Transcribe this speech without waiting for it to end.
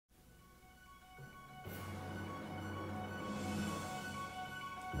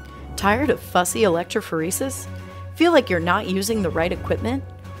Tired of fussy electrophoresis? Feel like you're not using the right equipment?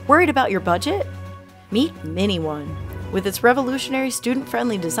 Worried about your budget? Meet MiniOne. With its revolutionary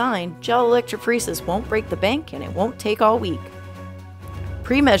student-friendly design, gel electrophoresis won't break the bank and it won't take all week.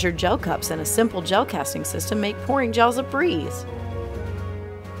 Pre-measured gel cups and a simple gel casting system make pouring gels a breeze.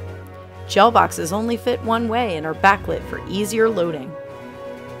 Gel boxes only fit one way and are backlit for easier loading.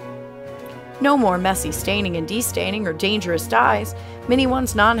 No more messy staining and destaining or dangerous dyes.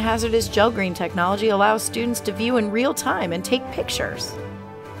 MiniOne's non-hazardous gel green technology allows students to view in real time and take pictures.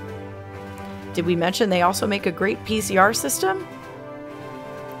 Did we mention they also make a great PCR system?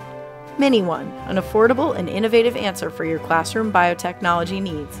 MiniOne, an affordable and innovative answer for your classroom biotechnology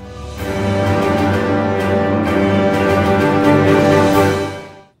needs.